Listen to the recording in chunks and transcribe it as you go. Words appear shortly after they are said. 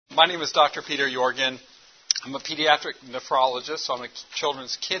My name is Dr. Peter Jorgen. I'm a pediatric nephrologist, so I'm a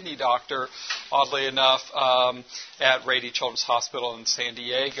children's kidney doctor, oddly enough, at Rady Children's Hospital in San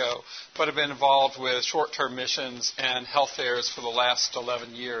Diego. But I've been involved with short-term missions and health fairs for the last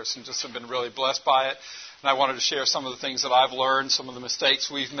 11 years and just have been really blessed by it. And I wanted to share some of the things that I've learned, some of the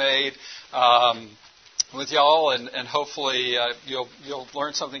mistakes we've made with y'all, and hopefully you'll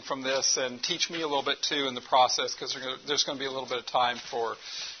learn something from this and teach me a little bit, too, in the process, because there's going to be a little bit of time for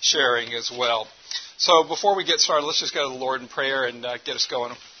sharing as well. So before we get started, let's just go to the Lord in prayer and get us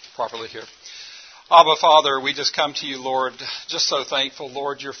going properly here. Abba, Father, we just come to you, Lord, just so thankful.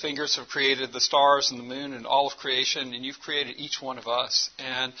 Lord, your fingers have created the stars and the moon and all of creation, and you've created each one of us.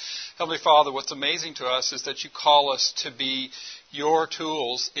 And Heavenly Father, what's amazing to us is that you call us to be your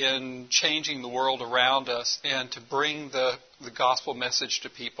tools in changing the world around us and to bring the gospel message to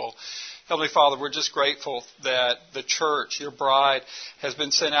people. Heavenly Father, we're just grateful that the church, your bride, has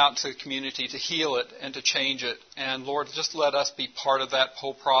been sent out to the community to heal it and to change it. And Lord, just let us be part of that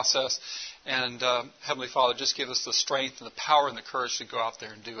whole process. And Heavenly Father, just give us the strength and the power and the courage to go out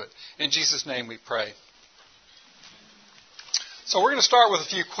there and do it. In Jesus' name we pray. So we're going to start with a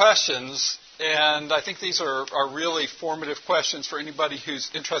few questions. And I think these are really formative questions for anybody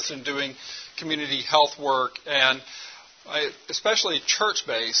who's interested in doing community health work, and especially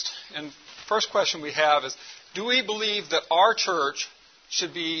church-based. And first question we have is, do we believe that our church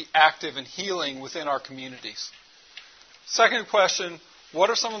should be active in healing within our communities? Second question,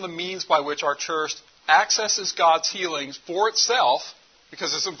 what are some of the means by which our church accesses God's healings for itself?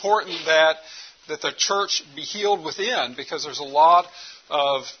 Because it's important that the church be healed within, because there's a lot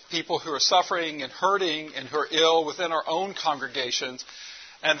of people who are suffering and hurting and who are ill within our own congregations.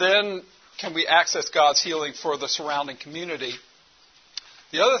 And then can we access God's healing for the surrounding community?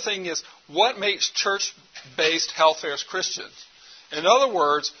 The other thing is, what makes church-based health fairs Christians? In other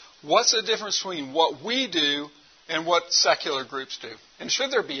words, what's the difference between what we do and what secular groups do? And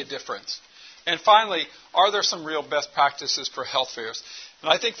should there be a difference? And finally, are there some real best practices for health fairs?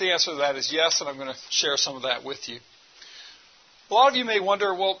 And I think the answer to that is yes, and I'm going to share some of that with you. A lot of you may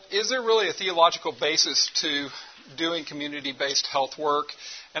wonder, well, is there really a theological basis to doing community-based health work?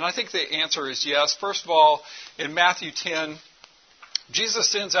 And I think the answer is yes. First of all, in Matthew 10,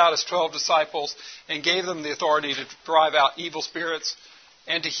 Jesus sends out his 12 disciples and gave them the authority to drive out evil spirits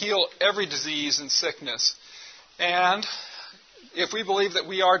and to heal every disease and sickness. And if we believe that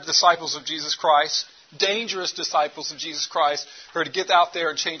we are disciples of Jesus Christ, dangerous disciples of Jesus Christ, who are to get out there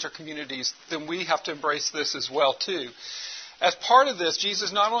and change our communities, then we have to embrace this as well, too. As part of this,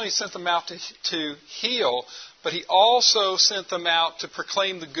 Jesus not only sent them out to heal, but he also sent them out to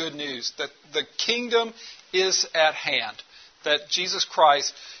proclaim the good news, that the kingdom is at hand, that Jesus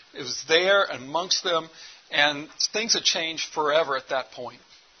Christ is there amongst them, and things have changed forever at that point.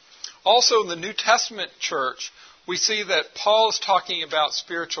 Also, in the New Testament church, we see that Paul is talking about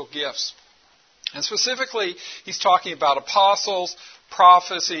spiritual gifts. And specifically, he's talking about apostles,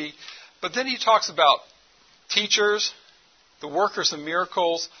 prophecy, but then he talks about teachers, the workers of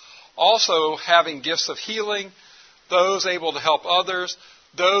miracles, also having gifts of healing, those able to help others,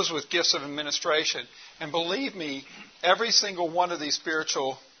 those with gifts of administration. And believe me, every single one of these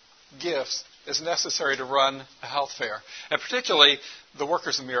spiritual gifts is necessary to run a health fair, and particularly the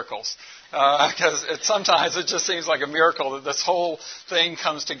workers of miracles, because sometimes it just seems like a miracle that this whole thing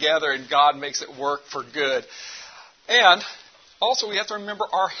comes together and God makes it work for good. And also we have to remember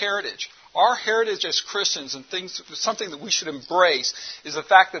our heritage. Our heritage as Christians, and something that we should embrace, is the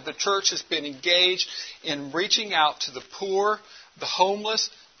fact that the church has been engaged in reaching out to the poor, the homeless,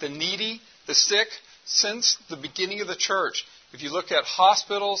 the needy, the sick, since the beginning of the church. If you look at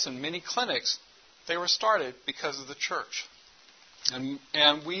hospitals and many clinics, they were started because of the church.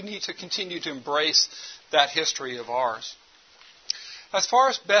 And we need to continue to embrace that history of ours. As far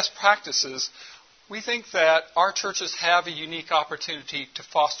as best practices, we think that our churches have a unique opportunity to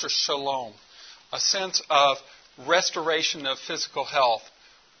foster shalom, a sense of restoration of physical health,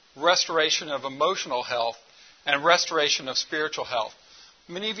 restoration of emotional health, and restoration of spiritual health.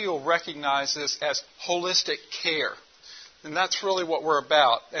 Many of you will recognize this as holistic care. And that's really what we're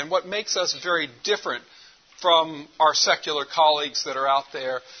about. And what makes us very different from our secular colleagues that are out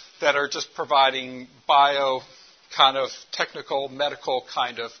there that are just providing bio kind of technical, medical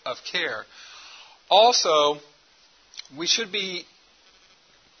kind of care. Also, we should be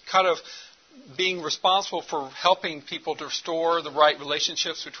kind of being responsible for helping people to restore the right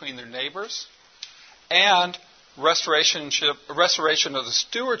relationships between their neighbors and restoration of the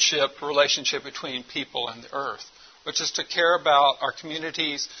stewardship relationship between people and the earth, which is to care about our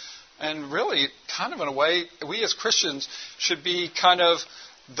communities. And really, kind of in a way, we as Christians should be kind of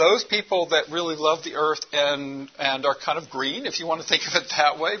those people that really love the earth and are kind of green, if you want to think of it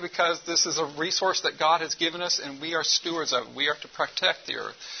that way, because this is a resource that God has given us and we are stewards of it. We are to protect the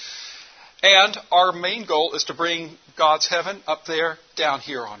earth. And our main goal is to bring God's heaven up there, down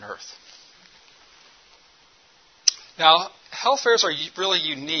here on earth. Now, health fairs are really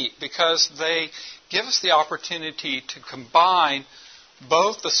unique because they give us the opportunity to combine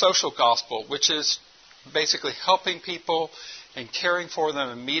both the social gospel, which is basically helping people and caring for them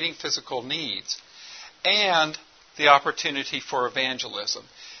and meeting physical needs, and the opportunity for evangelism.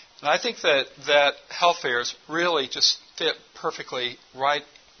 And I think that health fairs really just fit perfectly right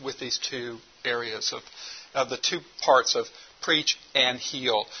with these two areas of the two parts of preach and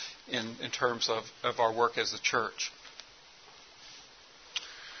heal in terms of our work as a church.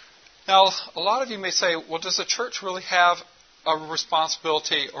 Now, a lot of you may say, well, does the church really have a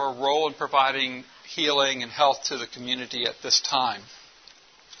responsibility or a role in providing healing and health to the community at this time?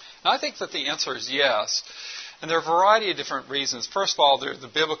 And I think that the answer is yes. And there are a variety of different reasons. First of all, there are the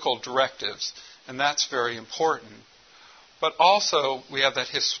biblical directives, and that's very important. But also, we have that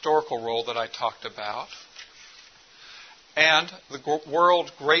historical role that I talked about. And the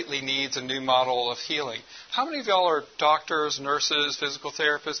world greatly needs a new model of healing. How many of y'all are doctors, nurses, physical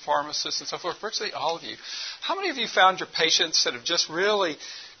therapists, pharmacists, and so forth? Virtually all of you. How many of you found your patients that have just really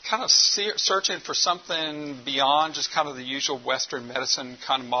kind of searching for something beyond just kind of the usual Western medicine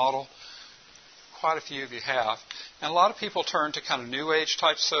kind of model? Quite a few of you have. And a lot of people turn to kind of New Age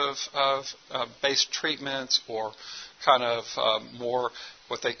types of based treatments, or kind of more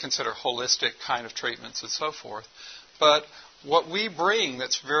what they consider holistic kind of treatments and so forth. But what we bring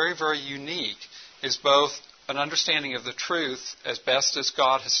that's very, very unique is both an understanding of the truth as best as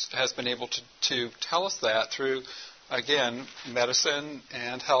God has been able to tell us that through, again, medicine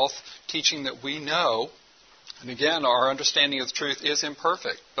and health teaching that we know. And again, our understanding of the truth is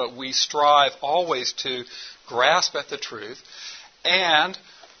imperfect, but we strive always to grasp at the truth, and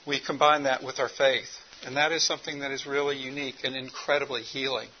we combine that with our faith. And that is something that is really unique and incredibly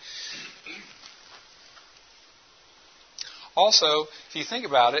healing. Also, if you think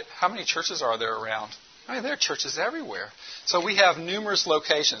about it, how many churches are there around? I mean, there are churches everywhere. So we have numerous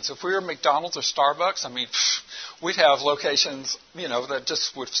locations. If we were McDonald's or Starbucks, we'd have locations, that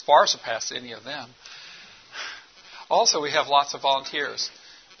just would far surpass any of them. Also, we have lots of volunteers.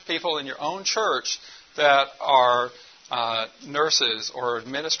 People in your own church that are nurses or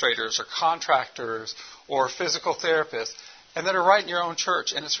administrators or contractors or physical therapists, and that are right in your own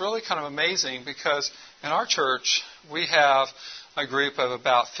church. And it's really kind of amazing because in our church, we have a group of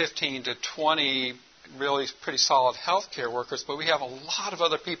about 15 to 20 really pretty solid healthcare workers, but we have a lot of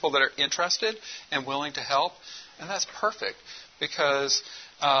other people that are interested and willing to help. And that's perfect because,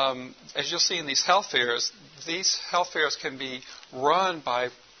 as you'll see in these health fairs can be run by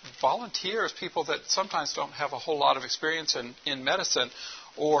volunteers, people that sometimes don't have a whole lot of experience in medicine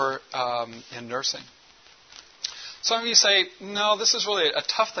or in nursing. Some of you say, no, this is really a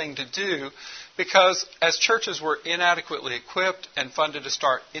tough thing to do because as churches we're inadequately equipped and funded to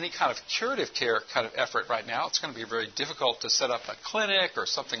start any kind of curative care kind of effort right now. It's going to be very difficult to set up a clinic or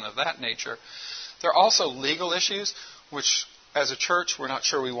something of that nature. There are also legal issues, which as a church we're not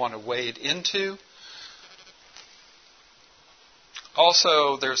sure we want to wade into.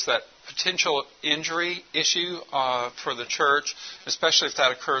 Also, there's that potential injury issue for the church, especially if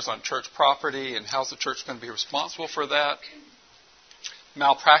that occurs on church property, and how's the church going to be responsible for that?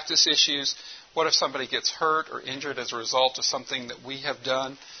 Malpractice issues. What if somebody gets hurt or injured as a result of something that we have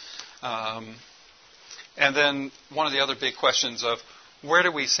done? And then one of the other big questions of where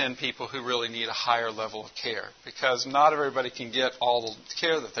do we send people who really need a higher level of care? Because not everybody can get all the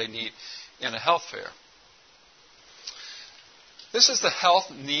care that they need in a health fair. This is the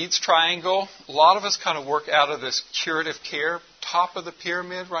health needs triangle. A lot of us kind of work out of this curative care, top of the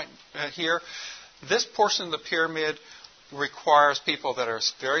pyramid right here. This portion of the pyramid requires people that are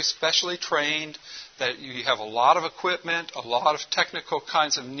very specially trained, that you have a lot of equipment, a lot of technical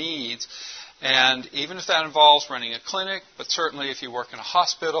kinds of needs. And even if that involves running a clinic, but certainly if you work in a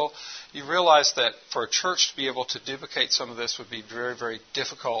hospital, you realize that for a church to be able to duplicate some of this would be very, very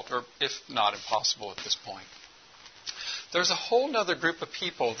difficult, or if not impossible at this point. There's a whole other group of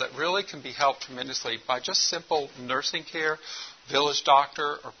people that really can be helped tremendously by just simple nursing care, village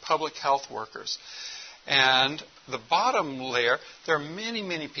doctor, or public health workers. And the bottom layer, there are many,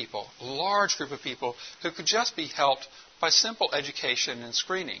 many people, a large group of people, who could just be helped by simple education and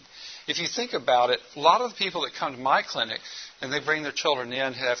screening. If you think about it, a lot of the people that come to my clinic and they bring their children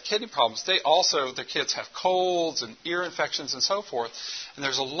in who have kidney problems, their kids have colds and ear infections and so forth. And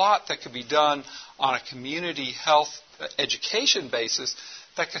there's a lot that could be done on a community health education basis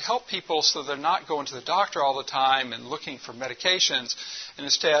that could help people so they're not going to the doctor all the time and looking for medications, and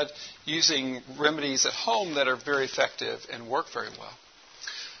instead using remedies at home that are very effective and work very well.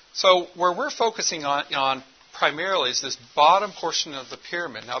 So where we're focusing on primarily is this bottom portion of the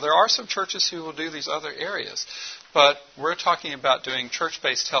pyramid. Now, there are some churches who will do these other areas, but we're talking about doing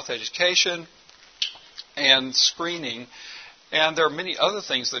church-based health education and screening, and there are many other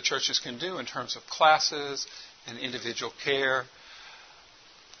things that churches can do in terms of classes and individual care.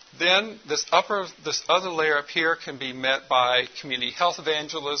 Then this other layer up here can be met by community health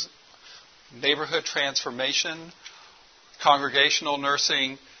evangelism, neighborhood transformation, congregational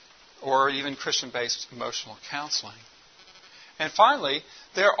nursing, or even Christian-based emotional counseling. And finally,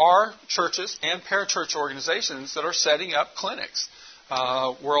 there are churches and parachurch organizations that are setting up clinics.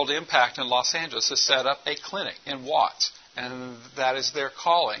 World Impact in Los Angeles has set up a clinic in Watts, and that is their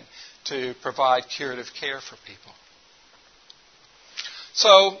calling, to provide curative care for people.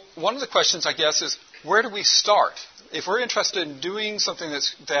 So one of the questions, I guess, is where do we start? If we're interested in doing something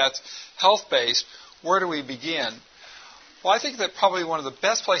that's health-based, where do we begin? Well, I think that probably one of the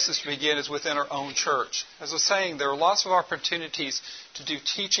best places to begin is within our own church. As I was saying, there are lots of opportunities to do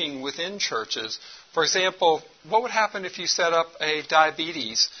teaching within churches. For example, what would happen if you set up a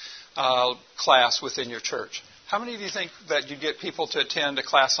diabetes class within your church? How many of you think that you'd get people to attend a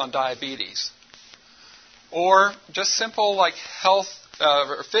class on diabetes? Or just simple like health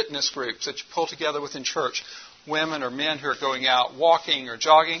or fitness groups that you pull together within church, women or men who are going out walking or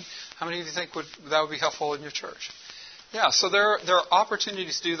jogging. How many of you think that would be helpful in your church? Yeah, so there are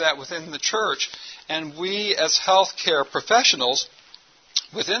opportunities to do that within the church, and we as healthcare professionals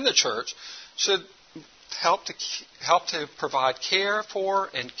within the church should help to provide care for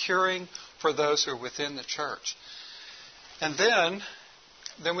and curing for those who are within the church. And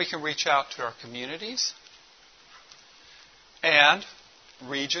then we can reach out to our communities and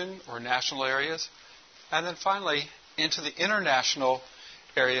region or national areas, and then finally into the international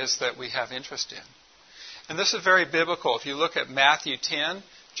areas that we have interest in. And this is very biblical. If you look at Matthew 10,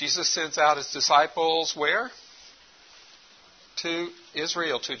 Jesus sends out his disciples where? To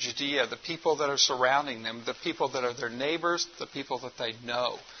Israel, to Judea, the people that are surrounding them, the people that are their neighbors, the people that they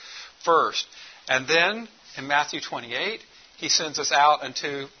know first. And then in Matthew 28, he sends us out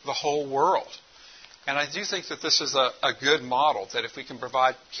into the whole world. And I do think that this is a good model, that if we can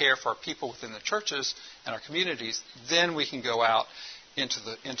provide care for our people within the churches and our communities, then we can go out into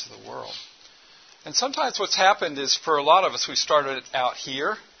the world. And sometimes what's happened is for a lot of us, we started out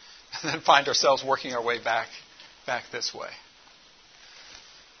here and then find ourselves working our way back this way.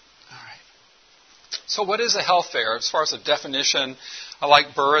 All right. So what is a health fair? As far as a definition, I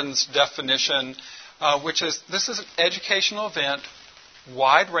like Burren's definition, which is this is an educational event,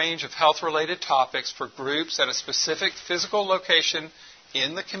 wide range of health-related topics for groups at a specific physical location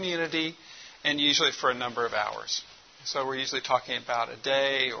in the community and usually for a number of hours. So we're usually talking about a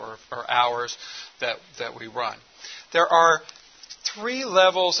day or hours that we run. There are 3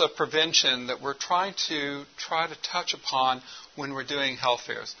 levels of prevention that we're trying to touch upon when we're doing health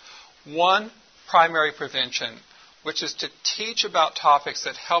fairs. 1, primary prevention, which is to teach about topics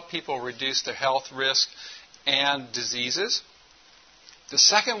that help people reduce their health risk and diseases. The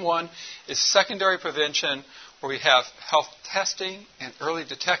second one is secondary prevention, where we have health testing and early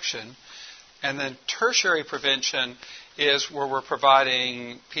detection. And then tertiary prevention is where we're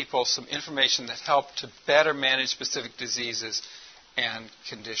providing people some information that help to better manage specific diseases and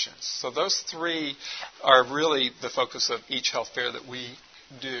conditions. So those 3 are really the focus of each health fair that we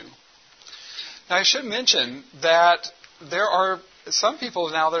do. Now, I should mention that there are some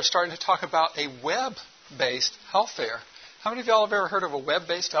people now that are starting to talk about a web-based health fair. How many of y'all have ever heard of a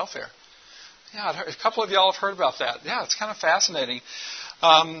web-based health fair? Yeah, a couple of y'all have heard about that. Yeah, it's kind of fascinating.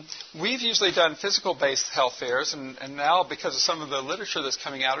 We've usually done physical-based health fairs, and now because of some of the literature that's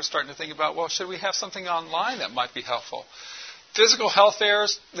coming out, we're starting to think about, well, should we have something online that might be helpful? Physical health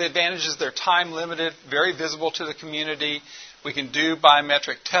fairs, the advantage is they're time-limited, very visible to the community. We can do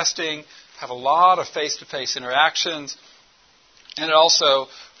biometric testing, have a lot of face-to-face interactions, and it also,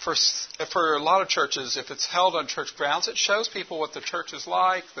 for a lot of churches, if it's held on church grounds, it shows people what the church is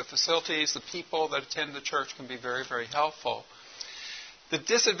like, the facilities, the people that attend the church can be very, very helpful. The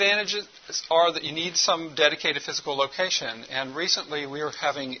disadvantages are that you need some dedicated physical location. And recently we were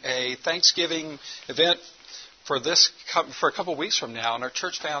having a Thanksgiving event for a couple of weeks from now, and our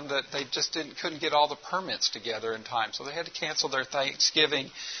church found that they just couldn't get all the permits together in time. So they had to cancel their Thanksgiving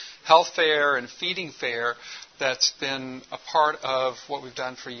health fair and feeding fair that's been a part of what we've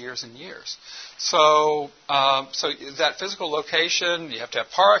done for years and years. So that physical location, you have to have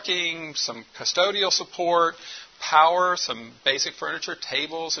parking, some custodial support, power, some basic furniture,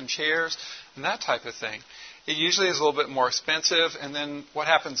 tables and chairs, and that type of thing. It usually is a little bit more expensive, and then what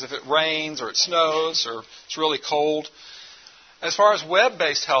happens if it rains or it snows or it's really cold? As far as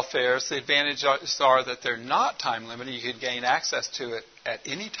web-based health fairs, the advantages are that they're not time-limited. You could gain access to it at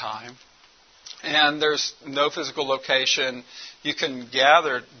any time. And there's no physical location. You can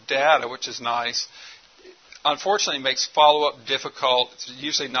gather data, which is nice. Unfortunately, it makes follow-up difficult. It's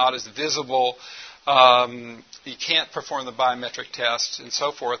usually not as visible. You can't perform the biometric test and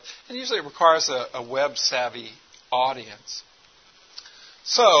so forth. And usually it requires a web-savvy audience.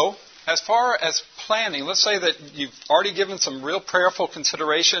 So, as far as planning, let's say that you've already given some real prayerful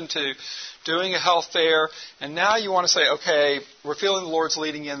consideration to doing a health fair, and now you want to say, okay, we're feeling the Lord's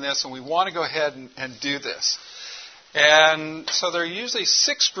leading in this, and we want to go ahead and do this. And so there are usually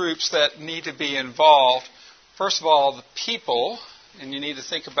 6 groups that need to be involved. First of all, the people, and you need to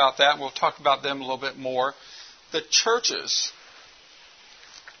think about that. We'll talk about them a little bit more. The churches,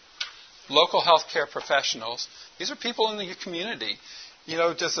 local healthcare professionals, these are people in the community. You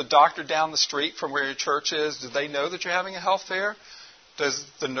know, does the doctor down the street from where your church is, do they know that you're having a health fair? Do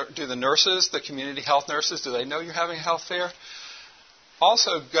the nurses, the community health nurses, do they know you're having a health fair?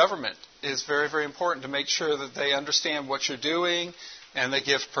 Also, government is very, very important to make sure that they understand what you're doing and they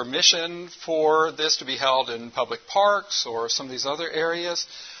give permission for this to be held in public parks or some of these other areas.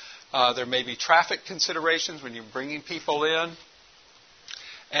 There may be traffic considerations when you're bringing people in.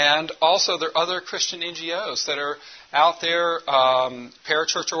 And also there are other Christian NGOs that are out there,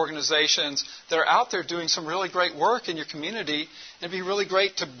 parachurch organizations, that are out there doing some really great work in your community. It'd be really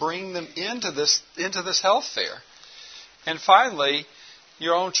great to bring them into this health fair. And finally,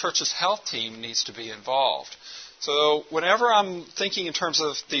 your own church's health team needs to be involved. So whenever I'm thinking in terms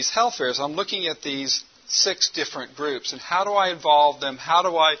of these health fairs, I'm looking at these 6 different groups. And how do I involve them? How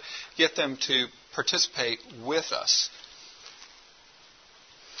do I get them to participate with us?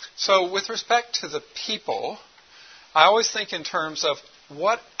 So with respect to the people, I always think in terms of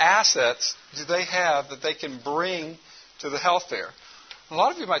what assets do they have that they can bring to the health fair. A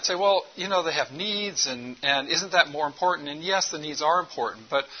lot of you might say, well, you know, they have needs, and isn't that more important? And yes, the needs are important,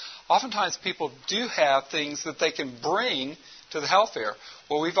 but oftentimes people do have things that they can bring to the health fair.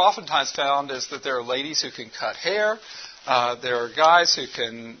 What we've oftentimes found is that there are ladies who can cut hair, there are guys who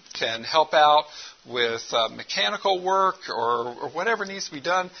can help out with mechanical work or whatever needs to be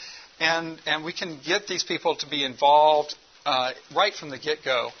done, and we can get these people to be involved right from the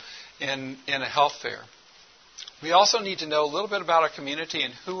get-go in a health fair. We also need to know a little bit about our community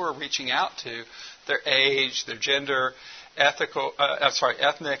and who we're reaching out to, their age, their gender, ethnic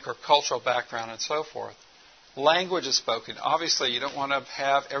or cultural background, and so forth. Language is spoken. Obviously, you don't want to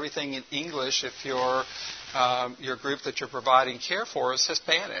have everything in English if your group that you're providing care for is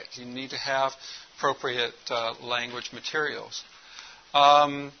Hispanic. You need to have appropriate language materials.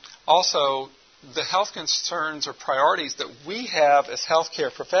 Also, the health concerns or priorities that we have as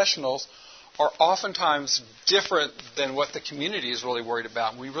healthcare professionals are oftentimes different than what the community is really worried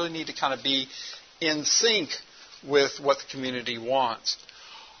about. We really need to kind of be in sync with what the community wants.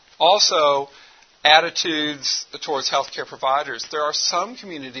 Also, attitudes towards healthcare providers. There are some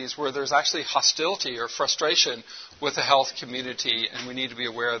communities where there's actually hostility or frustration with the health community, and we need to be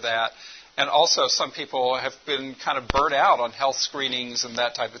aware of that. And also, some people have been kind of burnt out on health screenings and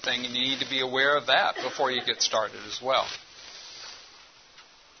that type of thing, and you need to be aware of that before you get started as well.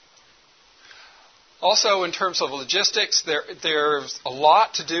 Also, in terms of logistics, there's a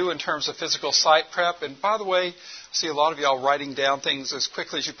lot to do in terms of physical site prep. And by the way, I see a lot of y'all writing down things as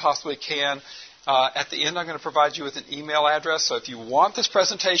quickly as you possibly can. At the end, I'm going to provide you with an email address. So if you want this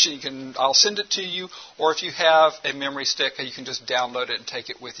presentation, I'll send it to you. Or if you have a memory stick, you can just download it and take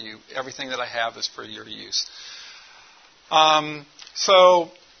it with you. Everything that I have is for your use.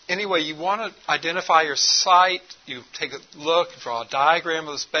 So anyway, you want to identify your site. You take a look, draw a diagram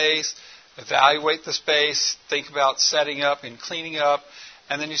of the space, evaluate the space, think about setting up and cleaning up,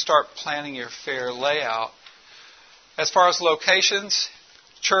 and then you start planning your fair layout. As far as locations,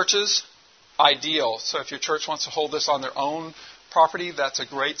 churches, ideal. So if your church wants to hold this on their own property, that's a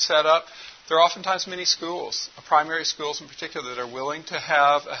great setup. There are oftentimes many schools, primary schools in particular, that are willing to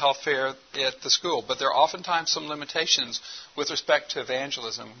have a health fair at the school, but there are oftentimes some limitations with respect to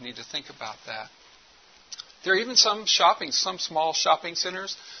evangelism. We need to think about that. There are even some small shopping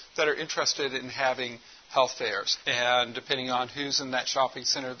centers that are interested in having health fairs. And depending on who's in that shopping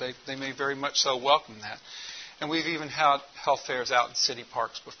center, they may very much so welcome that. And we've even had health fairs out in city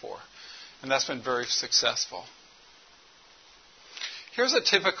parks before. And that's been very successful. Here's a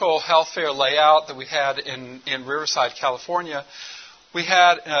typical health fair layout that we had in Riverside, California. We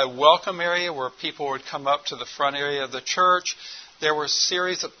had a welcome area where people would come up to the front area of the church. There were a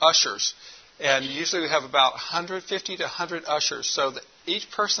series of ushers, and usually we have about 150 to 100 ushers, so that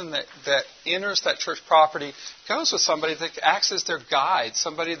each person that enters that church property goes with somebody that acts as their guide,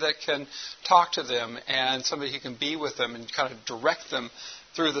 somebody that can talk to them and somebody who can be with them and kind of direct them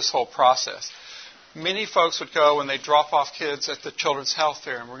through this whole process. Many folks would go when they drop off kids at the Children's Health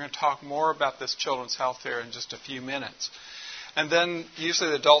Fair, and we're going to talk more about this Children's Health Fair in just a few minutes. And then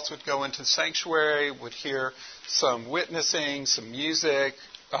usually the adults would go into the sanctuary, would hear some witnessing, some music,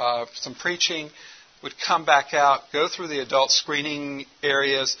 some preaching, would come back out, go through the adult screening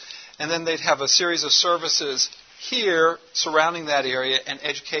areas, and then they'd have a series of services here surrounding that area and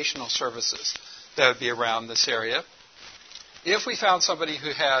educational services that would be around this area. If we found somebody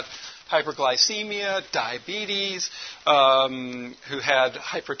who had hyperglycemia, diabetes, who had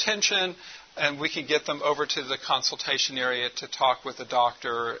hypertension, and we could get them over to the consultation area to talk with a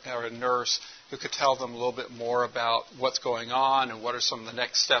doctor or a nurse who could tell them a little bit more about what's going on and what are some of the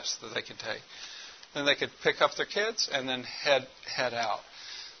next steps that they can take. Then they could pick up their kids and then head out.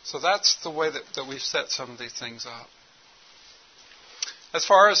 So that's the way that we've set some of these things up. As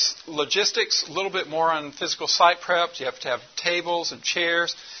far as logistics, a little bit more on physical site prep. You have to have tables and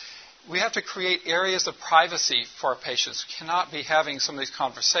chairs. We have to create areas of privacy for our patients. We cannot be having some of these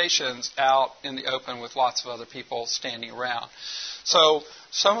conversations out in the open with lots of other people standing around. So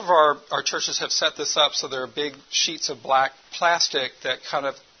some of our churches have set this up so there are big sheets of black plastic that kind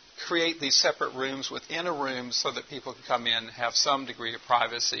of create these separate rooms within a room so that people can come in and have some degree of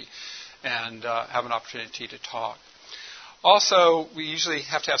privacy and have an opportunity to talk. Also, we usually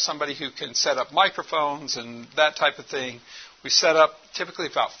have to have somebody who can set up microphones and that type of thing. We set up typically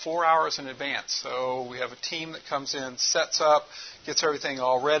about 4 hours in advance. So we have a team that comes in, sets up, gets everything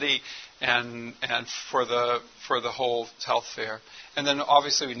all ready, and for the whole health fair. And then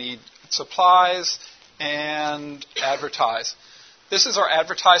obviously we need supplies and advertise. This is our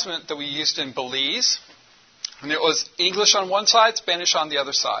advertisement that we used in Belize. And it was English on one side, Spanish on the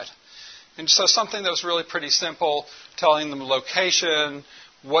other side. And so something that was really pretty simple, telling them the location,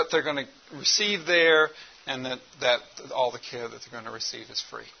 what they're going to receive there, and that all the care that they're going to receive is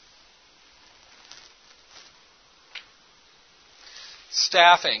free.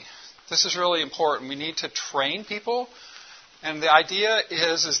 Staffing. This is really important. We need to train people. And the idea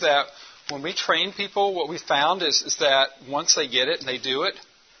is that when we train people, what we found is that once they get it and they do it,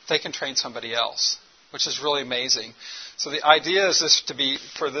 they can train somebody else, which is really amazing. So the idea is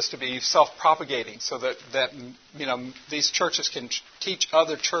for this to be self-propagating, so that these churches can teach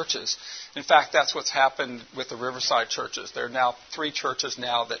other churches. In fact, that's what's happened with the Riverside churches. There are now 3 churches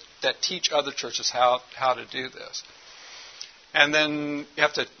now that teach other churches how to do this. And then you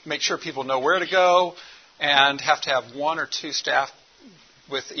have to make sure people know where to go, and have to have 1 or 2 staff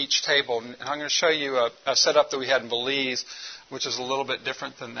with each table. And I'm going to show you a setup that we had in Belize, which is a little bit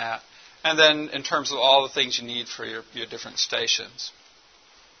different than that. And then in terms of all the things you need for your different stations.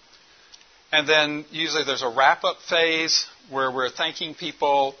 And then usually there's a wrap-up phase where we're thanking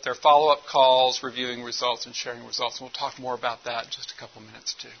people, their follow-up calls, reviewing results, and sharing results. And we'll talk more about that in just a couple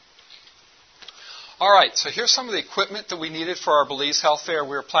minutes, too. All right, so here's some of the equipment that we needed for our Belize Health Fair.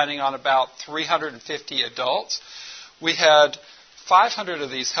 We were planning on about 350 adults. We had 500 of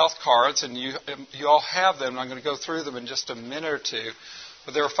these health cards, and you all have them. I'm going to go through them in just a minute or two.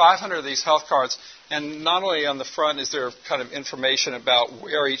 But there were 500 of these health cards, and not only on the front is there kind of information about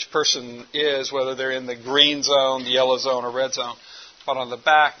where each person is, whether they're in the green zone, the yellow zone, or red zone, but on the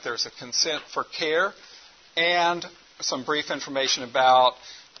back there's a consent for care and some brief information about,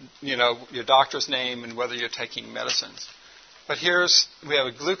 your doctor's name and whether you're taking medicines. But we have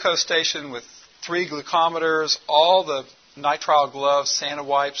a glucose station with 3 glucometers, all the nitrile gloves, Santa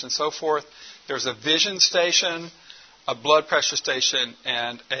wipes, and so forth. There's a vision station, a blood pressure station,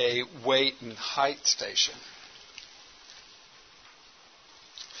 and a weight and height station.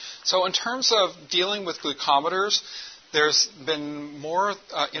 So in terms of dealing with glucometers, there's been more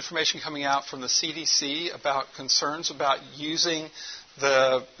information coming out from the CDC about concerns about using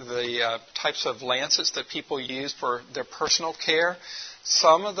the types of lancets that people use for their personal care.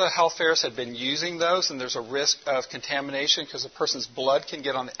 Some of the health fairs had been using those, and there's a risk of contamination because a person's blood can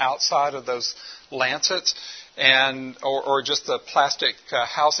get on the outside of those lancets, or just the plastic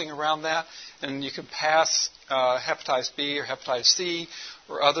housing around that, and you can pass hepatitis B or hepatitis C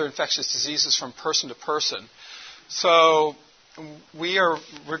or other infectious diseases from person to person. So we're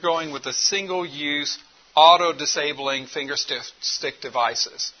going with a single-use, auto-disabling finger stick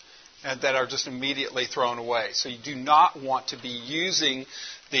devices that are just immediately thrown away. So you do not want to be using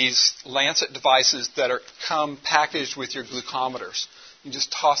these lancet devices that come packaged with your glucometers. You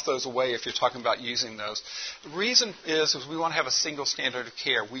just toss those away if you're talking about using those. The reason is we want to have a single standard of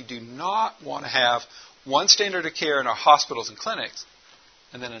care. We do not want to have one standard of care in our hospitals and clinics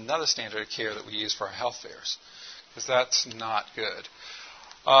and then another standard of care that we use for our health fairs, because that's not good.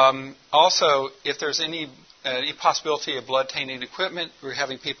 Also, if there's any possibility of blood tainting equipment, we're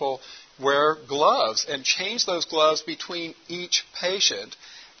having people wear gloves and change those gloves between each patient.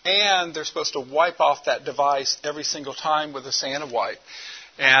 And they're supposed to wipe off that device every single time with a SaniWipe.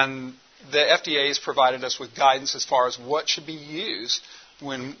 And the FDA has provided us with guidance as far as what should be used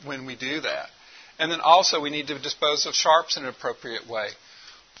when we do that. And then also we need to dispose of sharps in an appropriate way.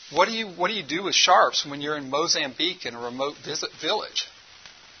 What do you do with sharps when you're in Mozambique in a remote village?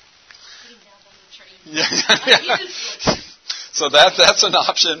 Yeah. So that's an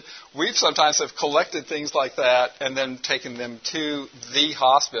option. We've sometimes have collected things like that and then taken them to the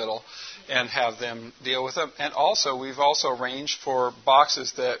hospital and have them deal with them. And also, we've also arranged for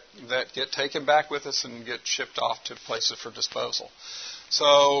boxes that get taken back with us and get shipped off to places for disposal.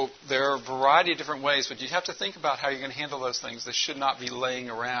 So there are a variety of different ways, but you have to think about how you're going to handle those things. They should not be laying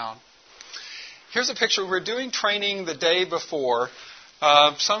around. Here's a picture. We're doing training the day before.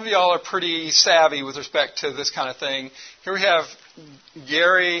 Some of y'all are pretty savvy with respect to this kind of thing. Here we have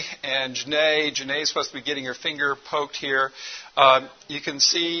Gary and Janae. Janae is supposed to be getting her finger poked here. You can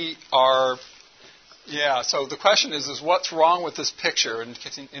see so the question is what's wrong with this picture? And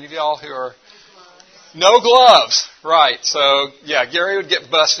any of y'all who are... No gloves. Right. So, Gary would get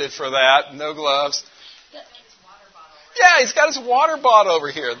busted for that. No gloves. Yeah, he's got his water bottle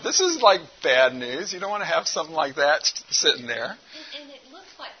over here. This is like bad news. You don't want to have something like that sitting there. And it looks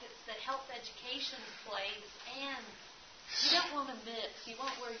like it's the health education place, and you don't want to mix. You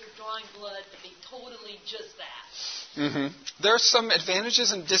want where you're drawing blood to be totally just that. Mm-hmm. There's some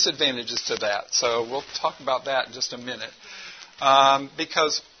advantages and disadvantages to that, so we'll talk about that in just a minute.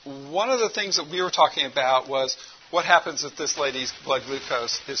 Because one of the things that we were talking about was what happens if this lady's blood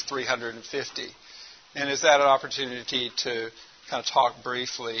glucose is 350? And is that an opportunity to kind of talk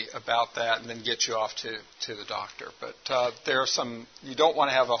briefly about that and then get you off to the doctor? But there are some, you don't want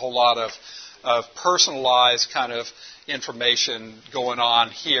to have a whole lot of personalized kind of information going on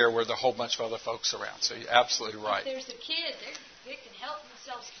here where there are a whole bunch of other folks around. So you're absolutely right. If there's a kid, they can help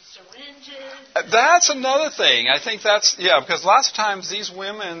themselves with syringes. That's another thing. I think that's, because lots of times these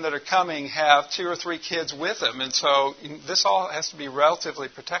women that are coming have 2 or 3 kids with them. And so this all has to be relatively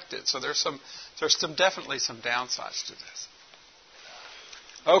protected. So there's definitely some downsides to this.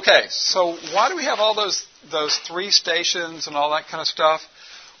 Okay, so why do we have all those 3 stations and all that kind of stuff?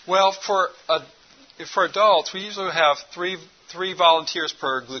 Well, for adults, we usually have three volunteers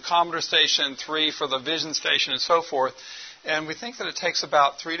per glucometer station, 3 for the vision station, and so forth. And we think that it takes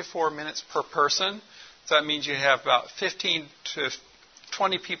about 3 to 4 minutes per person. So that means you have about 15 to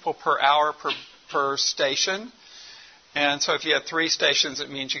 20 people per hour per station. And so if you have 3 stations, it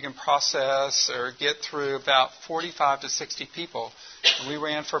means you can process or get through about 45 to 60 people. And we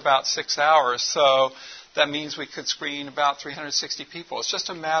ran for about 6 hours. So that means we could screen about 360 people. It's just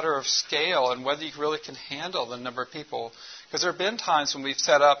a matter of scale and whether you really can handle the number of people. Because there have been times when we've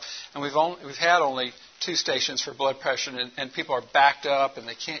set up and we've had only 2 stations for blood pressure and people are backed up and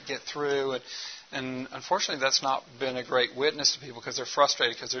they can't get through. And unfortunately, that's not been a great witness to people because they're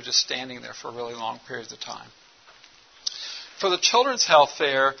frustrated because they're just standing there for really long periods of time. For the Children's Health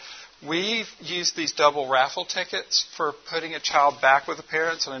Fair, we've used these double raffle tickets for putting a child back with the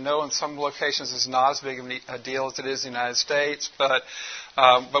parents. And I know in some locations it's not as big of a deal as it is in the United States, but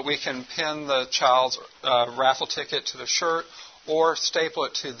we can pin the child's raffle ticket to the shirt or staple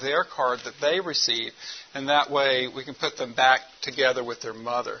it to their card that they receive. And that way we can put them back together with their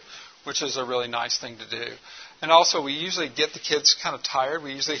mother, which is a really nice thing to do. And also, we usually get the kids kind of tired.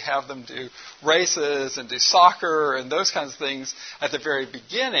 We usually have them do races and do soccer and those kinds of things at the very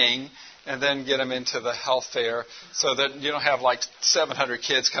beginning and then get them into the health fair so that you don't have like 700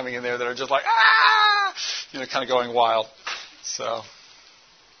 kids coming in there that are just like, kind of going wild. So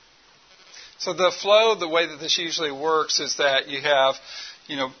the flow, the way that this usually works is that you have,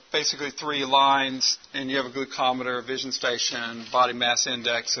 basically 3 lines, and you have a glucometer, a vision station, body mass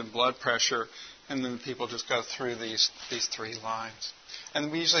index, and blood pressure. And then people just go through these 3 lines. And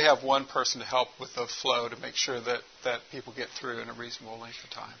we usually have one person to help with the flow to make sure that people get through in a reasonable length of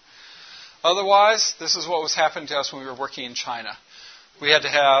time. Otherwise, this is what was happening to us when we were working in China. We had to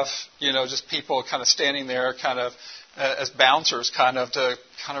have, just people kind of standing there kind of as bouncers kind of to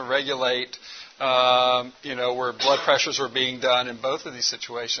kind of regulate, where blood pressures were being done in both of these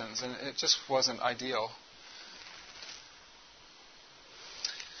situations. And it just wasn't ideal.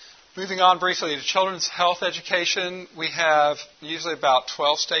 Moving on briefly to children's health education, we have usually about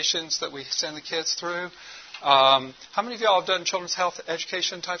 12 stations that we send the kids through. How many of y'all have done children's health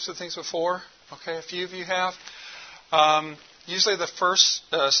education types of things before? Okay, a few of you have. Usually the first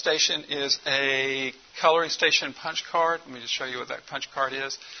station is a coloring station punch card. Let me just show you what that punch card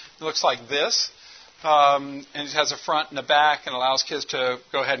is. It looks like this. And it has a front and a back and allows kids to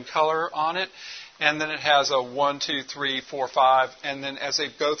go ahead and color on it. And then it has a 1, 2, 3, 4, 5. And then as they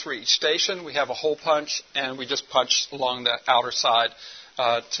go through each station, we have a hole punch, and we just punch along the outer side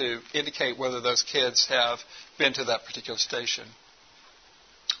to indicate whether those kids have been to that particular station.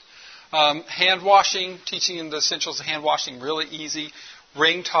 Hand washing, teaching them the essentials of hand washing, really easy.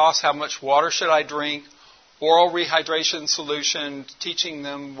 Ring toss, how much water should I drink? Oral rehydration solution, teaching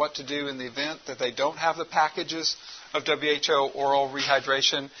them what to do in the event that they don't have the packages of WHO oral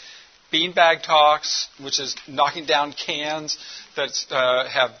rehydration. Beanbag talks, which is knocking down cans that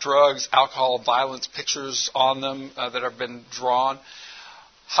have drugs, alcohol, violence pictures on them that have been drawn.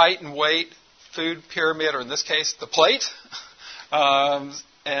 Height and weight, food pyramid, or in this case, the plate.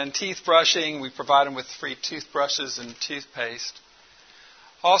 And teeth brushing, we provide them with free toothbrushes and toothpaste.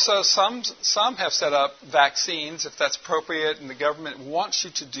 Also, some have set up vaccines, if that's appropriate, and the government wants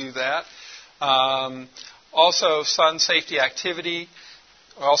you to do that. Also, sun safety activity.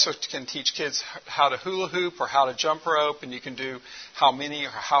 We also can teach kids how to hula hoop or how to jump rope, and you can do how many or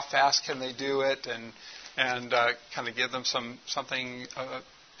how fast can they do it, and kind of give them something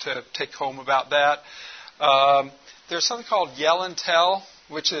to take home about that. There's something called yell and tell,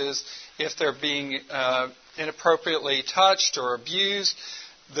 which is if they're being inappropriately touched or abused,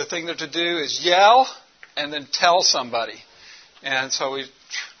 the thing to do is yell and then tell somebody. And so we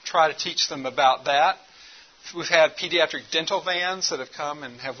try to teach them about that. We've had pediatric dental vans that have come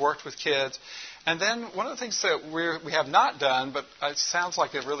and have worked with kids. And then one of the things that we have not done, but it sounds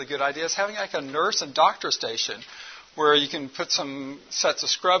like a really good idea, is having like a nurse and doctor station where you can put some sets of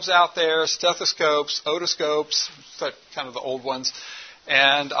scrubs out there, stethoscopes, otoscopes, kind of the old ones,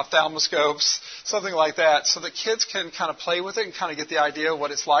 and ophthalmoscopes, something like that, so that kids can kind of play with it and kind of get the idea of what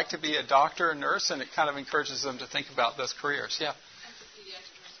it's like to be a doctor and nurse, and it kind of encourages them to think about those careers. Yeah.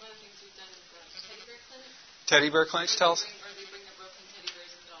 Teddy bear clinics, tell us. Or they bring their broken teddy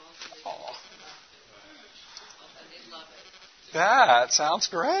bears and dolls. And they love it. That sounds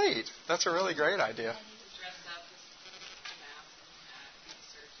great. That's a really great idea. Dress up as a mask and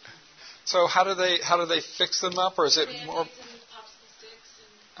research. So how do they fix them up, or is it more? Popsicle sticks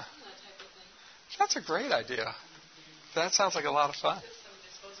and that type of thing. That's a great idea. That sounds like a lot of fun. Some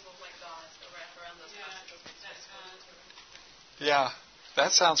disposable white gauze that wrap around those popsicles. Yeah,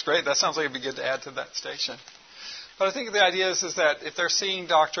 that sounds great. That sounds like it'd be good to add to that station. But I think the idea is that if they're seeing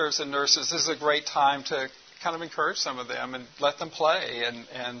doctors and nurses, this is a great time to kind of encourage some of them and let them play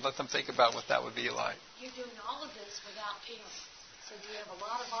and let them think about what that would be like. You're doing all of this without parents. So do you have a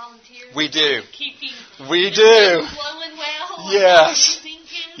lot of volunteers? We do. Keeping We do. flowing well? Yes. Kids?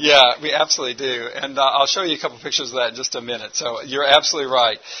 Yeah, we absolutely do. And I'll show you a couple pictures of that in just a minute. So you're absolutely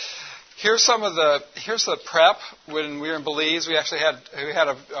right. Here's the prep. When we were in Belize, we had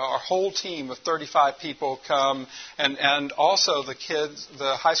our whole team of 35 people come, and also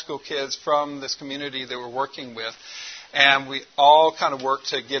the high school kids from this community that we're working with, and we all kind of worked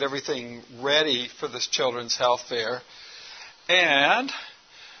to get everything ready for this children's health fair. And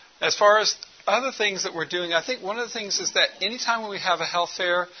as far as other things that we're doing, I think one of the things is that anytime when we have a health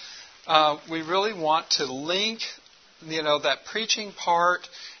fair, we really want to link, that preaching part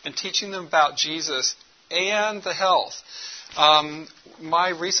and teaching them about Jesus and the health. My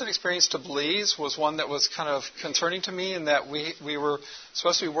recent experience to Belize was one that was kind of concerning to me in that we were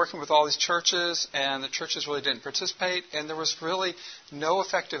supposed to be working with all these churches, and the churches really didn't participate, and there was really no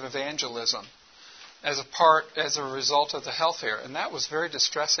effective evangelism as a result of the health fair. And that was very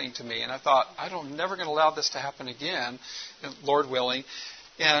distressing to me. And I thought, I'm never going to allow this to happen again, Lord willing.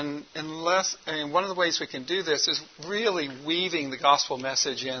 And one of the ways we can do this is really weaving the gospel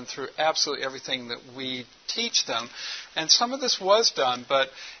message in through absolutely everything that we teach them. And some of this was done, but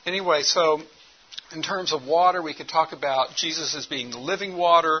anyway, so in terms of water, we could talk about Jesus as being the living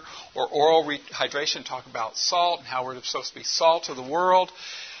water, or oral rehydration, talk about salt and how we're supposed to be salt of the world.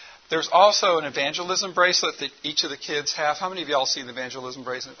 There's also an evangelism bracelet that each of the kids have. How many of y'all seen the evangelism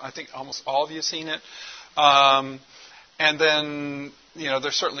bracelet? I think almost all of you have seen it. And then,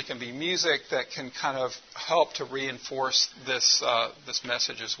 there certainly can be music that can kind of help to reinforce this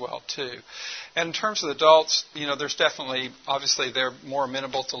message as well, too. And in terms of the adults, there's definitely, obviously, they're more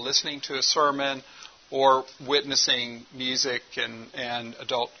amenable to listening to a sermon or witnessing music and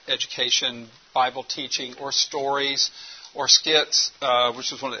adult education, Bible teaching, or stories. or skits,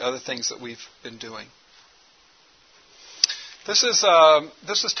 which is one of the other things that we've been doing. This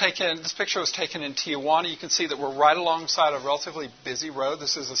picture was taken in Tijuana. You can see that we're right alongside a relatively busy road.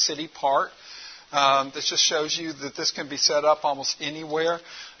 This is a city park. This just shows you that this can be set up almost anywhere.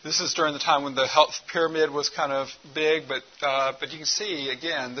 This is during the time when the health pyramid was kind of big, but you can see,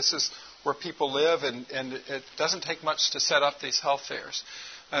 again, this is where people live, and it doesn't take much to set up these health fairs.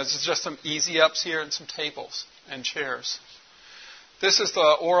 This is just some easy ups here and some tables and chairs. This is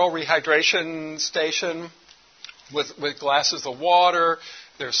the oral rehydration station with glasses of water.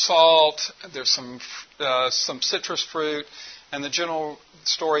 There's salt. There's some citrus fruit. And the general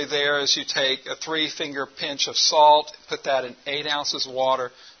story there is you take a 3-finger pinch of salt, put that in 8 ounces of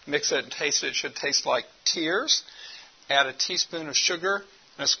water, mix it and taste it. It should taste like tears. Add a teaspoon of sugar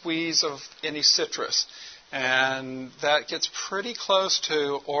and a squeeze of any citrus. And that gets pretty close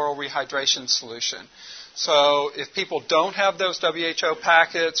to oral rehydration solution. So if people don't have those WHO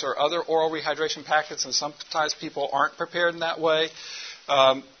packets or other oral rehydration packets, and sometimes people aren't prepared in that way,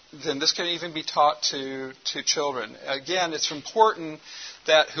 then this can even be taught to children. Again, it's important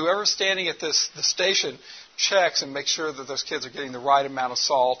that whoever's standing at the station checks and makes sure that those kids are getting the right amount of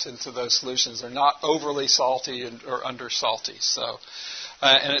salt into those solutions. They're not overly salty or under salty. So,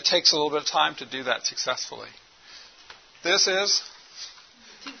 and it takes a little bit of time to do that successfully. This is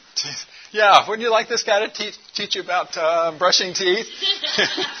teeth. Yeah, wouldn't you like this guy to teach you about brushing teeth?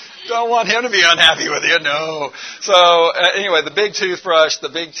 Don't want him to be unhappy with you, no. So anyway, the big toothbrush, the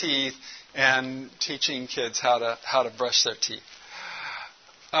big teeth, and teaching kids how to brush their teeth.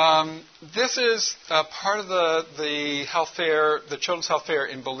 This is part of the health fair, the children's health fair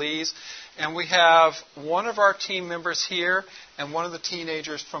in Belize, and we have one of our team members here and one of the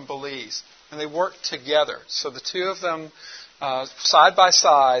teenagers from Belize, and they work together. So the two of them side by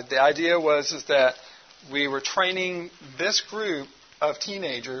side. The idea is that we were training this group of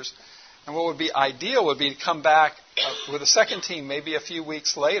teenagers, and what would be ideal would be to come back with a second team maybe a few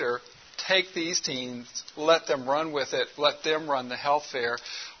weeks later, take these teens, let them run with it, let them run the health fair.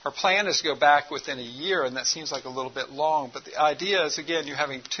 Our plan is to go back within a year, and that seems like a little bit long, but the idea is, again, you're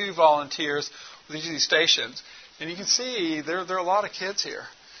having 2 volunteers with each of these stations, and you can see there are a lot of kids here.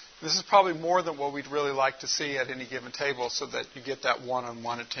 This is probably more than what we'd really like to see at any given table, so that you get that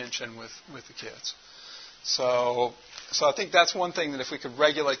one-on-one attention with the kids. So I think that's one thing that if we could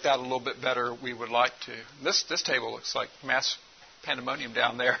regulate that a little bit better, we would like to. This table looks like mass pandemonium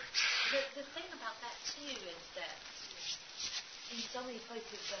down there. The thing about that, too, is that in so many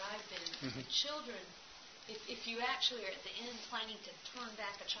places that I've been, children, if you actually are at the end planning to turn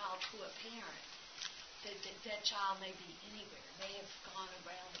back a child to a parent, that child may be anywhere, may have gone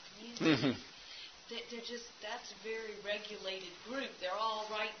around the community. That's a very regulated group. They're all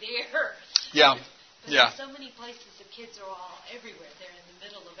right there. Yeah. But in so many places, the kids are all everywhere. They're in the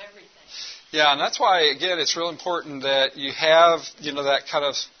middle of everything. Yeah, and that's why, again, it's real important that you have, that kind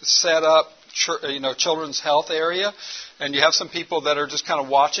of set up, children's health area, and you have some people that are just kind of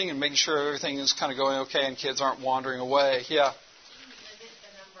watching and making sure everything is kind of going okay and kids aren't wandering away. Yeah.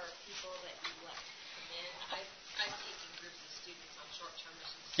 The number of people that you let come in. I've taken groups of students on short-termers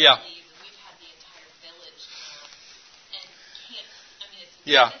and Yeah. leave, and we've had the entire village and can't. I mean, it's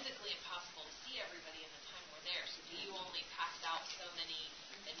Yeah. physically impossible to see everybody in the time we're there. So do you only pass out so many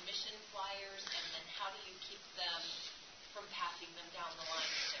admission flyers, and then how do you keep them from passing them down the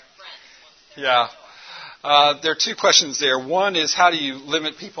line to their friends once they're Yeah. at the door? There are 2 questions there. One is, how do you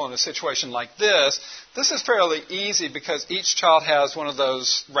limit people in a situation like this? This is fairly easy because each child has one of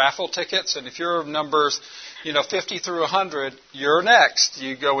those raffle tickets, and if you're numbers, 50 through 100, you're next.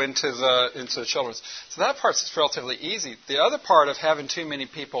 You go into the children's. So that part's relatively easy. The other part of having too many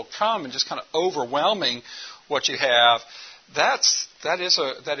people come and just kind of overwhelming what you have, that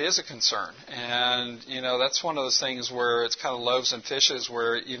is a concern, and that's one of those things where it's kind of loaves and fishes,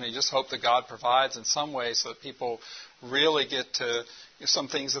 where you just hope that God provides in some way so that people really get to some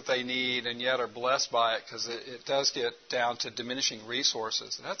things that they need and yet are blessed by it, because it does get down to diminishing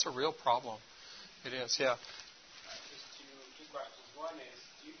resources, and that's a real problem. It is, yeah. Just two questions. One is,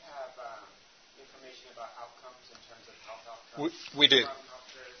 do you have information about outcomes in terms of health outcomes? We do. From health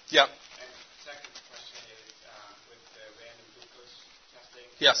fairs? Yep. And second question is, with the random glucose testing,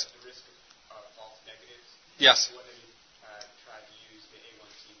 Yes. the risk of false negatives, Yes. whether you try to use the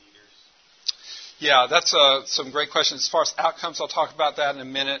A1C meters? Yeah, that's some great questions. As far as outcomes, I'll talk about that in a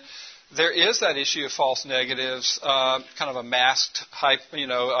minute. There is that issue of false negatives, kind of a masked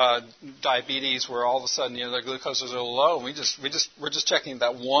diabetes, where all of a sudden their glucose is a little low. We're just checking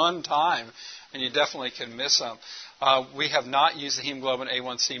that one time, and you definitely can miss them. We have not used the hemoglobin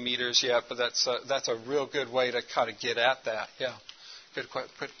A1C meters yet, but that's a real good way to kind of get at that. Yeah. Good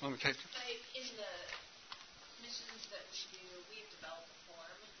question. Let me take in the missions that we do, we've developed a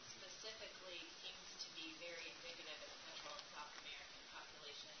form specifically seems to be very indicative of Central and South American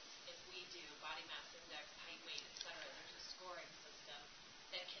populations. If we do body mass index, height, weight, etc., there's a scoring system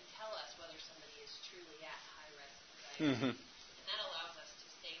that can tell us whether somebody is truly at high risk for diabetes. And that allows us to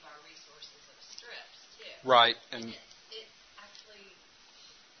save our resources of strips, too. Right. And it actually,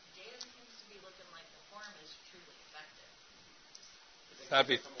 data seems to be looking like the form is truly effective. That'd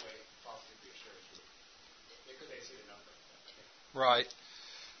be right.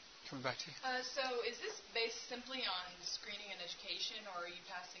 Coming back to you. So is this based simply on screening and education, or are you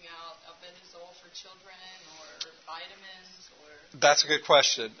passing out albendazole for children or vitamins? Or? That's a good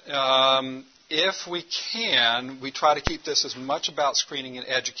question. If we can, we try to keep this as much about screening and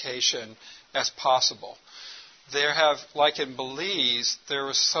education as possible. Like in Belize, there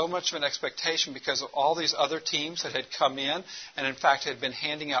was so much of an expectation because of all these other teams that had come in and, in fact, had been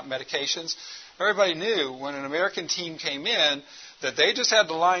handing out medications. Everybody knew when an American team came in that they just had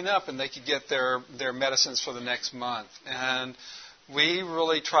to line up and they could get their medicines for the next month. And we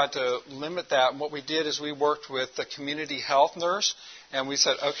really tried to limit that. And what we did is we worked with the community health nurse, and we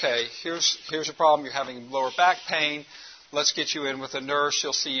said, okay, here's your problem. You're having lower back pain. Let's get you in with a nurse.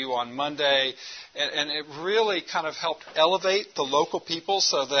 She'll see you on Monday. And it really kind of helped elevate the local people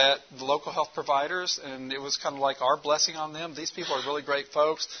so that the local health providers, and it was kind of like our blessing on them. These people are really great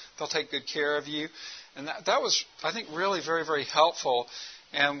folks. They'll take good care of you. And that was, I think, really very, very helpful.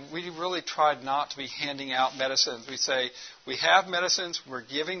 And we really tried not to be handing out medicines. We say, we have medicines, we're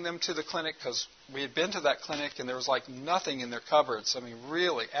giving them to the clinic because we had been to that clinic and there was like nothing in their cupboards. I mean,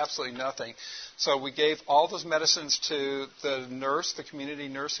 really, absolutely nothing. So we gave all those medicines to the nurse, the community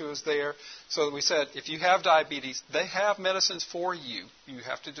nurse who was there. So we said, if you have diabetes, they have medicines for you. You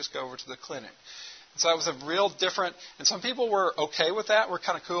have to just go over to the clinic. So that was a real different, and some people were okay with that, were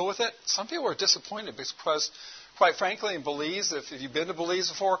kind of cool with it. Some people were disappointed because, quite frankly, in Belize, if you've been to Belize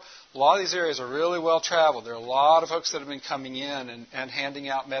before, a lot of these areas are really well traveled. There are a lot of folks that have been coming in and handing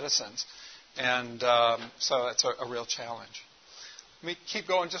out medicines. And so it's a real challenge. Let me keep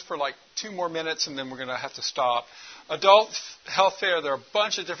going just for like 2 more minutes, and then we're going to have to stop. Adult health fair, there are a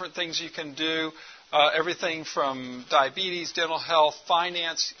bunch of different things you can do. Everything from diabetes, dental health,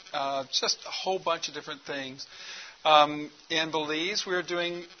 finance, just a whole bunch of different things. In Belize, we're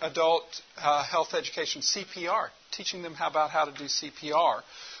doing adult health education, CPR, teaching them about how to do CPR,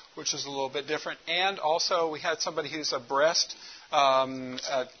 which is a little bit different. And also we had somebody who's a breast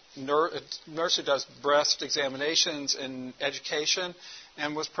nurse who does breast examinations and education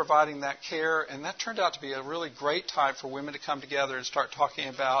and was providing that care. And that turned out to be a really great time for women to come together and start talking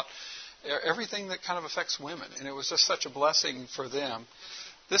about everything that kind of affects women. And it was just such a blessing for them.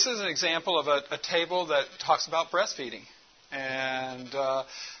 This is an example of a table that talks about breastfeeding, and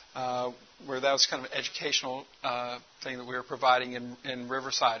where that was kind of an educational thing that we were providing in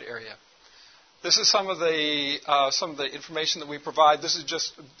Riverside area. This is some of the information that we provide. This is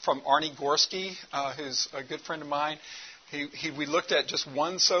just from Arnie Gorski, who's a good friend of mine. We looked at just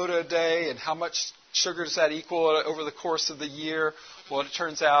 1 soda a day and how much sugar does that equal over the course of the year. Well, it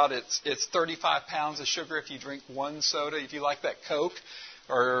turns out it's 35 pounds of sugar if you drink 1 soda. If you like that Coke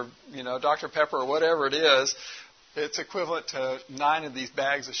or Dr. Pepper or whatever it is, it's equivalent to 9 of these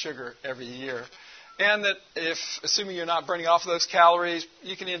bags of sugar every year. And that assuming you're not burning off those calories,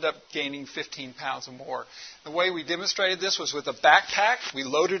 you can end up gaining 15 pounds or more. The way we demonstrated this was with a backpack. We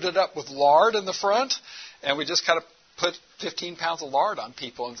loaded it up with lard in the front, and we just kind of put 15 pounds of lard on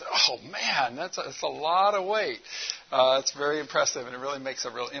people and said, oh, man, that's a lot of weight. It's very impressive, and it really makes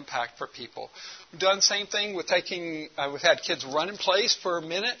a real impact for people. We've done the same thing with we've had kids run in place for a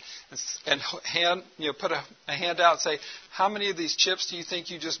minute and put a hand out and say, how many of these chips do you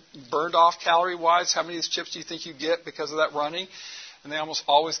think you just burned off calorie-wise? How many of these chips do you think you get because of that running? And they almost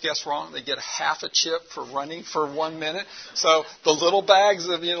always guess wrong. They get half a chip for running for 1 minute. So the little bags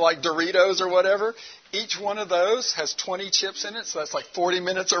of, like Doritos or whatever, each one of those has 20 chips in it. So that's like 40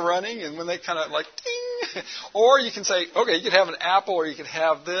 minutes of running. And when they kind of like, ding. Or you can say, okay, you could have an apple or you could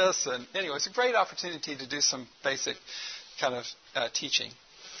have this. And anyway, it's a great opportunity to do some basic kind of teaching.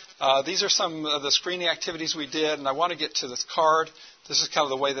 These are some of the screening activities we did. And I want to get to this card. This is kind of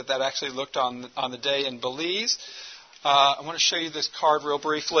the way that actually looked on the day in Belize. I want to show you this card real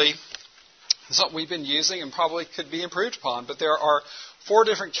briefly. It's something we've been using and probably could be improved upon. But there are 4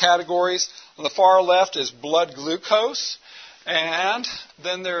 different categories. On the far left is blood glucose. And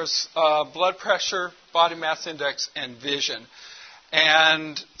then there's blood pressure, body mass index, and vision.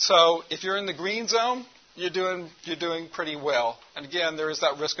 And so if you're in the green zone, you're doing pretty well. And again, there is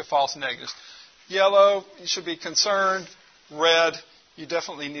that risk of false negatives. Yellow, you should be concerned. Red, you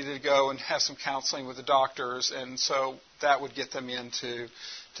definitely need to go and have some counseling with the doctors, and so that would get them in to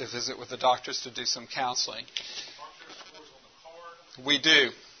visit with the doctors to do some counseling. We do.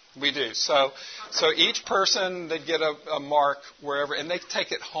 So each person, they get a mark wherever, and they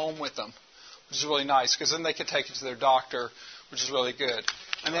take it home with them, which is really nice, because then they can take it to their doctor, which is really good.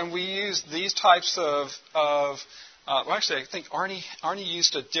 And then we use these types of actually, I think Arnie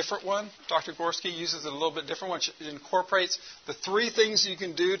used a different one. Dr. Gorski uses a little bit different one. It incorporates the 3 things you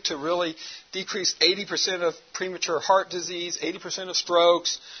can do to really decrease 80% of premature heart disease, 80% of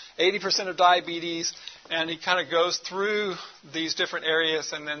strokes, 80% of diabetes, and he kind of goes through these different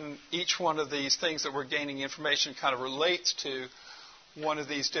areas, and then each one of these things that we're gaining information kind of relates to one of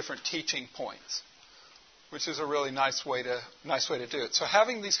these different teaching points, which is a really nice way to do it. So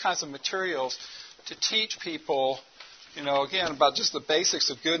having these kinds of materials to teach people, again, about just the basics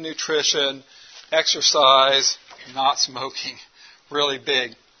of good nutrition, exercise, not smoking, really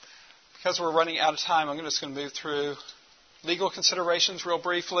big. Because we're running out of time, I'm just going to move through legal considerations real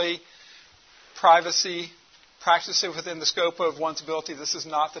briefly, privacy, practice it within the scope of one's ability. This is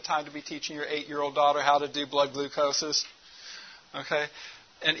not the time to be teaching your 8-year-old daughter how to do blood glucoses. Okay?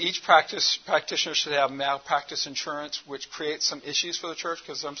 And each practitioner should have malpractice insurance, which creates some issues for the church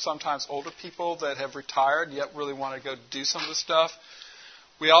because there's sometimes older people that have retired yet really want to go do some of the stuff.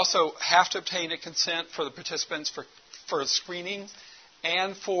 We also have to obtain a consent for the participants for screening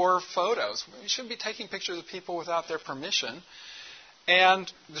and for photos. We shouldn't be taking pictures of people without their permission.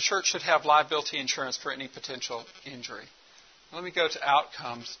 And the church should have liability insurance for any potential injury. Let me go to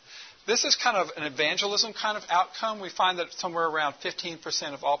outcomes. This is kind of an evangelism kind of outcome. We find that somewhere around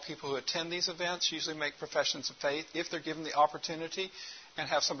 15% of all people who attend these events usually make professions of faith if they're given the opportunity and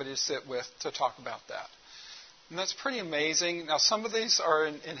have somebody to sit with to talk about that. And that's pretty amazing. Now, some of these are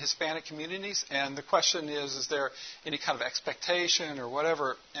in Hispanic communities, and the question is there any kind of expectation or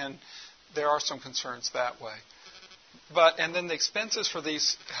whatever? And there are some concerns that way. And then the expenses for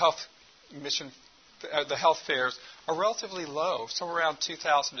these the health fairs are relatively low, somewhere around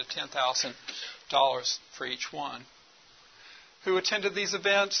 $2,000 to $10,000 for each one. Who attended these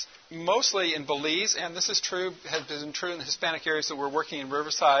events? Mostly in Belize, and this is true, has been true in the Hispanic areas that we're working in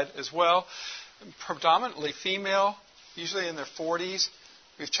Riverside as well. Predominantly female, usually in their 40s.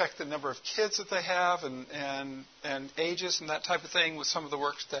 We've checked the number of kids that they have and ages and that type of thing with some of the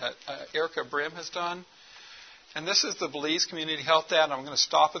work that Erica Brim has done. And this is the Belize Community Health Data. I'm going to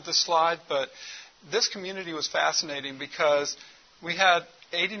stop at this slide, but this community was fascinating because we had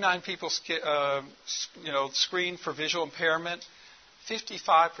 89 people screened for visual impairment.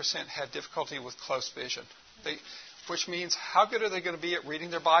 55% had difficulty with close vision, which means how good are they going to be at reading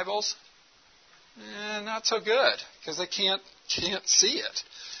their Bibles? Not so good, because they can't see it.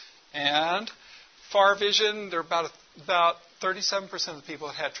 And far vision, there are about 37% of the people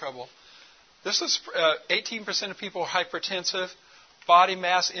that had trouble. This was 18% of people were hypertensive. Body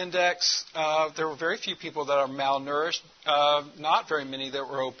mass index, there were very few people that are malnourished, not very many that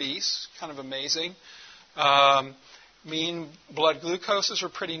were obese, kind of amazing. Mean blood glucoses were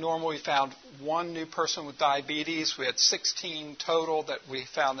pretty normal. We found one new person with diabetes. We had 16 total that we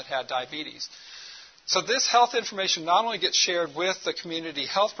found that had diabetes. So this health information not only gets shared with the community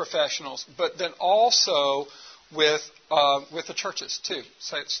health professionals, but then also with the churches too.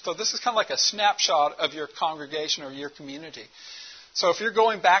 So this is kind of like a snapshot of your congregation or your community. So if you're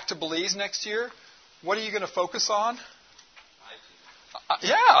going back to Belize next year, what are you going to focus on?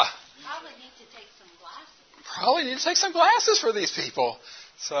 Yeah. Probably need to take some glasses. Probably need to take some glasses for these people.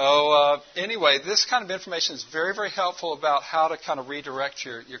 So anyway, this kind of information is very, very helpful about how to kind of redirect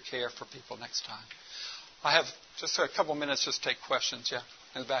your care for people next time. I have just a couple minutes just to take questions. Yeah,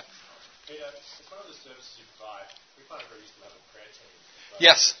 in the back. Hey, as part of the services you provide, we find it very useful to have a prayer team.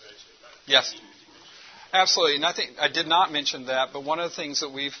 Yes. Yes. Absolutely. And I think I did not mention that, but one of the things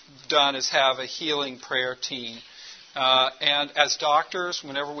that we've done is have a healing prayer team. And as doctors,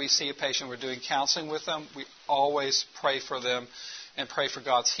 whenever we see a patient, we're doing counseling with them, we always pray for them and pray for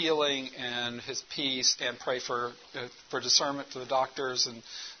God's healing and His peace and pray for discernment for the doctors and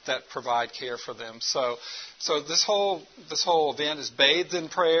that provide care for them. So this whole event is bathed in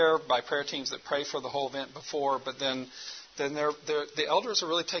prayer by prayer teams that pray for the whole event before, but then the elders are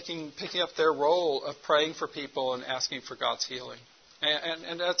really picking up their role of praying for people and asking for God's healing.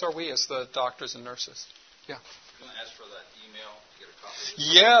 And as are we as the doctors and nurses. Yeah. You want to ask for that email to get a copy?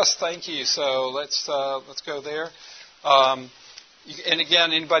 Yes, thank you. So let's go there. and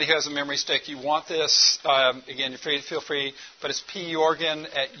again, anybody who has a memory stick, you want this, again, feel free, but it's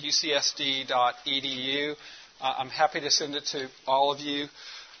pyorgan@ucsd.edu. I'm happy to send it to all of you.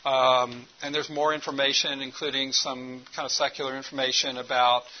 And there's more information, including some kind of secular information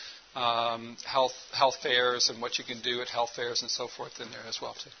about health fairs and what you can do at health fairs and so forth in there as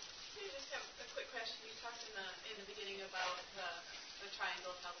well, too. I just have a quick question. You talked in the beginning about the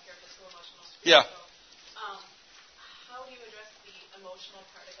triangle of healthcare, physical, emotional, spiritual. Yeah. How do you address the emotional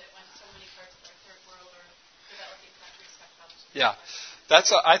part of it when so many parts of our third world or developing countries have problems? Yeah.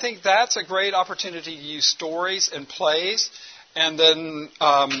 I think that's a great opportunity to use stories and plays, and then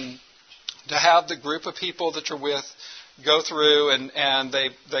to have the group of people that you're with go through and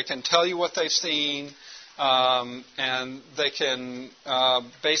they can tell you what they've seen, and they can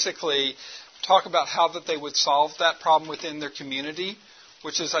basically talk about how that they would solve that problem within their community,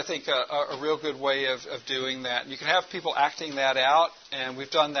 which is, I think, a real good way of doing that. And you can have people acting that out, and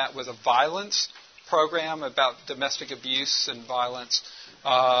we've done that with a violence program about domestic abuse and violence.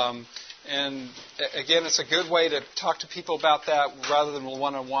 And again, it's a good way to talk to people about that rather than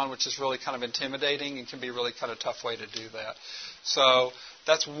one-on-one, which is really kind of intimidating and can be a really kind of tough way to do that. So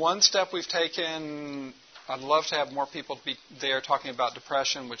that's one step we've taken. I'd love to have more people be there talking about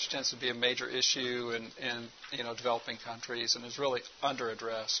depression, which tends to be a major issue in developing countries and is really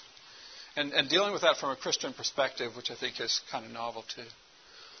under-addressed. And dealing with that from a Christian perspective, which I think is kind of novel too.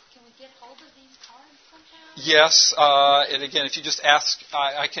 Can we get hold of these cards somehow? Yes, and again, if you just ask,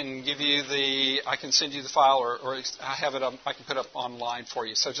 I can send you the file, or I have it. I can put it up online for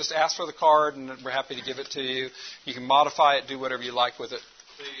you. So just ask for the card, and we're happy to give it to you. You can modify it, do whatever you like with it.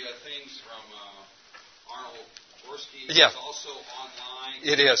 The things from Arnold Gorski is also online.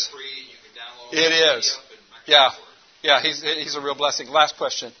 It is free. You can download it. It is. Yeah. He's a real blessing. Last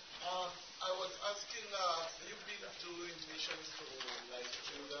question. I was asking, you've been doing missions to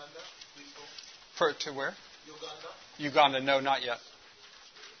Uganda before? To where? Uganda. No, not yet.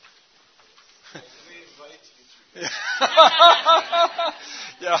 We invite you to.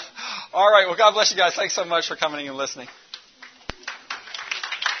 Yeah. All right. Well, God bless you guys. Thanks so much for coming and listening.